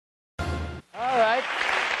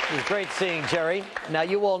It was great seeing Jerry. Now,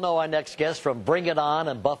 you all know our next guest from Bring It On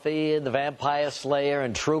and Buffy and the Vampire Slayer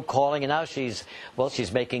and True Calling. And now she's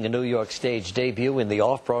making a New York stage debut in the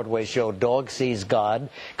off-Broadway show Dog Sees God,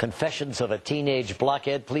 Confessions of a Teenage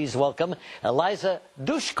Blockhead. Please welcome Eliza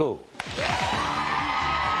Dushku.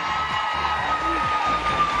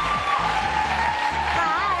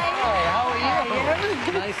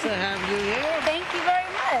 Nice to have you here. Thank you very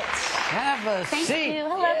much. Have a seat. Thank you.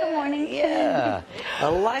 Hello, good morning. Yeah.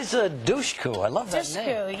 Eliza Dushku. I love that name.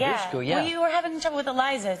 Dushku, yeah. Dushku, yeah. Well, you were having trouble with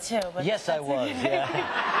Eliza, too. But yes, I was, yeah.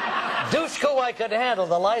 Dushku I could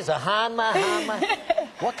handle. Eliza, Hanma.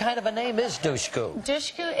 What kind of a name is Dushku?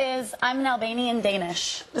 Dushku is, I'm an Albanian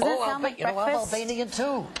Danish. Does that sound like breakfast? I'm Albanian,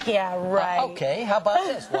 too. Yeah, right. Okay, how about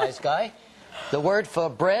this, wise guy? The word for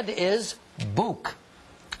bread is book.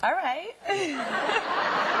 All right.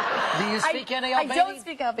 Do you speak any Albanian? I don't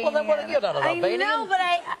speak Albanian. Well, then you're not an Albanian. I know,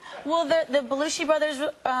 but the Belushi brothers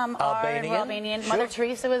are Albanian. Mother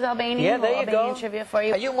Teresa was Albanian. Yeah, there you Albanian go. Trivia for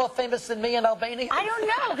you. Are you more famous than me in Albania? I don't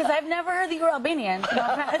know, because I've never heard that you were Albanian.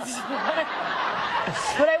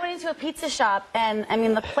 But I went into a pizza shop, and I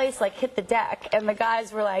mean, the place like hit the deck, and the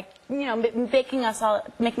guys were like, you know, making us all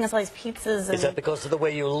these pizzas. And is that because of the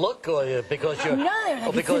way you look, or because you're? No, they were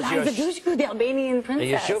like, because you're Dushku, the Albanian princess. Are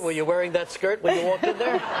you sure? Were you wearing that skirt when you walked in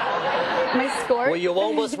there? My skirt? Were you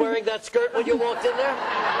almost wearing that skirt when you walked in there?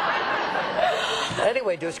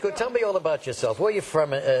 Anyway, Dushku, tell me all about yourself. Where are you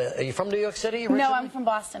from? Are you from New York City originally? No, I'm from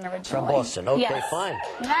Boston originally. From Boston. Okay, yes. fine.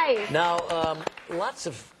 Nice. Now, lots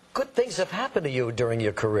of good things have happened to you during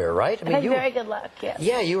your career, right? I mean, I've had very good luck, yes.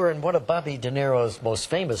 Yeah, you were in one of Bobby De Niro's most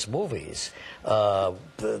famous movies, The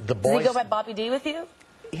Boys. Does he go by Bobby D with you?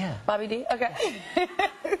 Yeah. Bobby D? Okay. I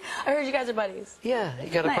heard you guys are buddies. Yeah. You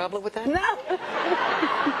got a problem with that? No.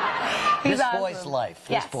 This awesome. Boy's Life.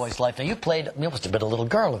 Yes. This Boy's Life. Now, you must have been a little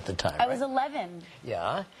girl at the time, I was 11.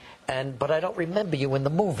 Yeah. But I don't remember you in the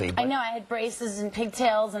movie. But I know, I had braces and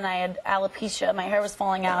pigtails, and I had alopecia. My hair was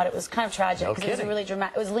falling out. It was kind of tragic. No It was a kidding. really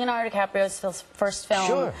dramatic. It was Leonardo DiCaprio's first film.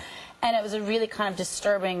 Sure. And it was a really kind of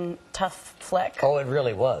disturbing, tough flick. Oh, it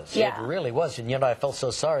really was. Yeah. It really was. And, you know, I felt so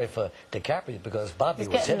sorry for DiCaprio because Bobby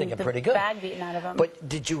was hitting him pretty good. Bag beaten out of him. But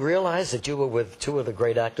did you realize that you were with two of the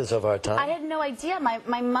great actors of our time? I had no idea.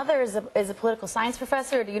 My mother is a political science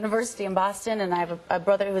professor at a university in Boston, and I have a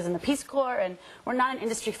brother who was in the Peace Corps, and we're not an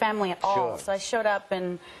industry family at all. Sure. So I showed up,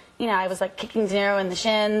 and you know, I was like kicking De Niro in the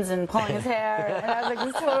shins and pulling his hair, and I was like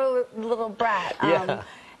this total little brat. Yeah.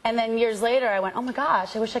 And then years later, I went, oh my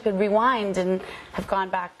gosh, I wish I could rewind and have gone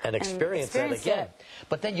back and experience that again. it.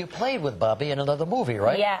 But then you played with Bobby in another movie,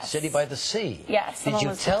 right? Yes. City by the Sea. Yes. Did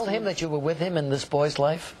you tell him that you were with him in This Boy's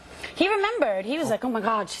Life? He remembered. He was like, oh my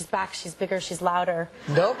God, she's back. She's bigger. She's louder.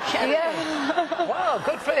 No kidding. Yeah. Wow,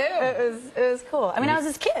 good for him. It was cool. I mean, I was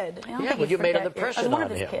his kid. Yeah, well, you made an impression on him. I was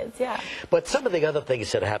one of his kids, yeah. But some of the other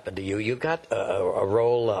things that happened to you, you got a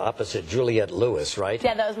role opposite Juliette Lewis, right?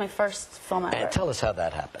 Yeah, that was my first film ever. And tell us how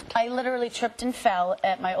that happened. I literally tripped and fell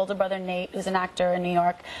at my older brother, Nate, who's an actor in New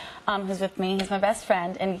York, who's with me. He's my best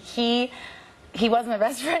friend, and he wasn't my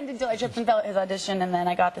best friend until I tripped and fell at his audition, and then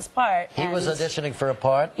I got this part. He was auditioning for a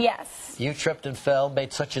part? Yes. You tripped and fell,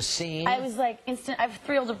 made such a scene. I was like instant. I have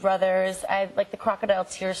 3 older brothers. I like the crocodile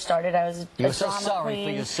tears started. I was. You were so drama sorry queen.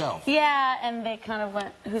 for yourself. Yeah, and they kind of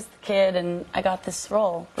went, "Who's the kid?" And I got this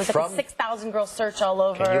role. It was like a 6,000 girl search all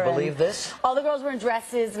over. Can you believe this? All the girls were in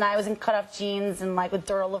dresses, and I was in cut-off jeans and like with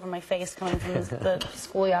dirt all over my face coming from the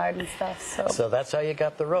schoolyard and stuff. So that's how you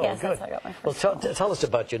got the role. Yes, Good. that's how I got my first role. Tell us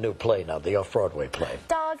about your new play now, the off-Broadway play.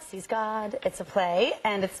 Dog Sees God. It's a play,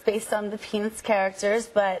 and it's based on the Peanuts characters,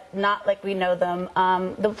 but not like we know them.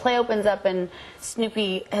 The play opens up, and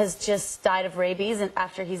Snoopy has just died of rabies, and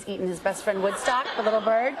after he's eaten his best friend Woodstock, the little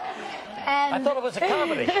bird. And I thought it was a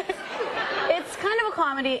comedy. It's kind of a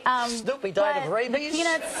comedy. Snoopy died of rabies? The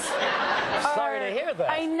Peanuts. Sorry to hear that.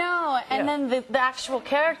 I know. And then the actual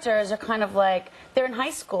characters are kind of like, they're in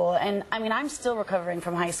high school, and I mean, I'm still recovering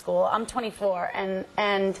from high school. I'm 24,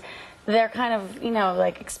 and they're kind of, you know,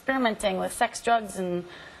 like experimenting with sex, drugs, and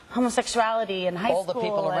homosexuality in high school. All the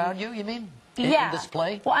people around you, you mean? In this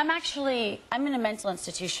play? Well, I'm in a mental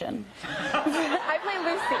institution. I play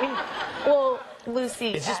Lucy. Well,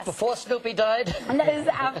 Lucy. Is this before Snoopy died? And that is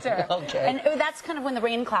after. Okay. And that's kind of when the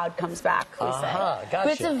rain cloud comes back, we say. Gotcha. But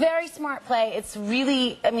it's a very smart play. It's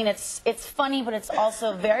really, I mean, it's funny, but it's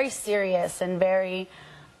also very serious and very,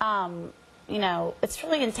 you know, it's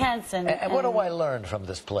really intense. And what do I learn from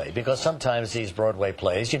this play? Because sometimes these Broadway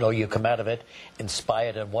plays, you know, you come out of it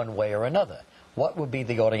inspired in one way or another. What would be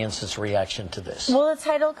the audience's reaction to this? Well, the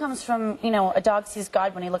title comes from, you know, a dog sees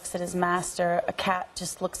God when he looks at his master. A cat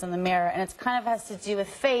just looks in the mirror, and it kind of has to do with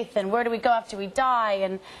faith and where do we go after we die,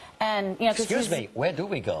 and you know. Excuse me, where do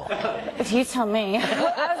we go? If you tell me.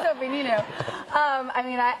 I was hoping you knew. I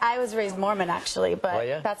mean, I was raised Mormon actually, but oh,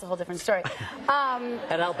 yeah? That's a whole different story. An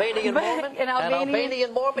Albanian Mormon? An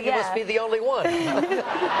Albanian Mormon? Yeah. You must be the only one.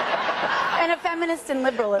 And a feminist and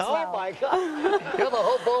liberal as well. Oh my God! You're the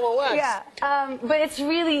whole ball of wax. Yeah, but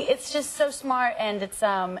it's just so smart, and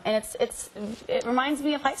it reminds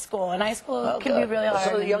me of high school, and high school can be really hard.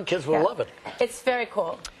 So the young kids will love it. It's very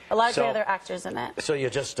cool. A lot of great other actors in it. So you're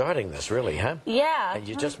just starting this, really, huh? Yeah. And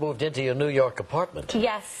you just moved into your New York apartment.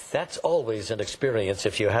 Yes. That's always an experience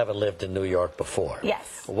if you haven't lived in New York before.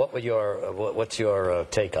 Yes. What were what's your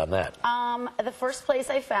take on that? The first place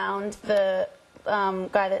I found, the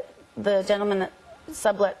gentleman that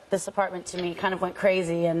sublet this apartment to me kind of went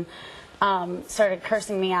crazy and started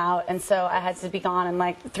cursing me out, and so I had to be gone in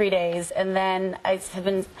like 3 days, and then I have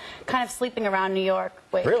been kind of sleeping around New York.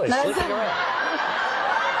 Wait. Really? Sleeping around?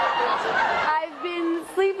 I've been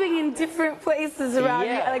sleeping in different places around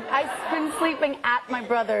here. Like, I've been sleeping at my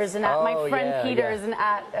brother's and at my friend Peter's and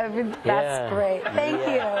at. That's great. Thank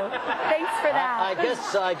you. Thanks for that.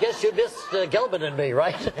 I guess you missed Gelman and me,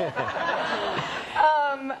 right?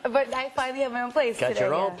 But I finally have my own place. Got today,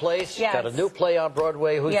 your own place. Yes. Got a new play on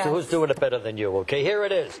Broadway. Who's doing it better than you? Okay, here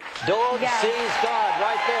it is. Dog Sees God,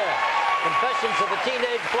 right there. Confessions of a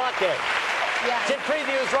Teenage Blockhead. Yes. It's in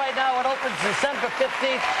previews right now. It opens December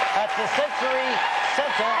 15th at the Century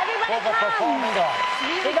Center for the Performing Arts.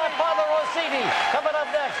 We got Father Rossini coming up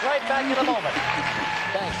next. Right back in a moment.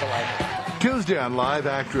 Thanks, Eliza. Tuesday on Live,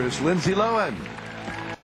 actress Lindsay Lohan.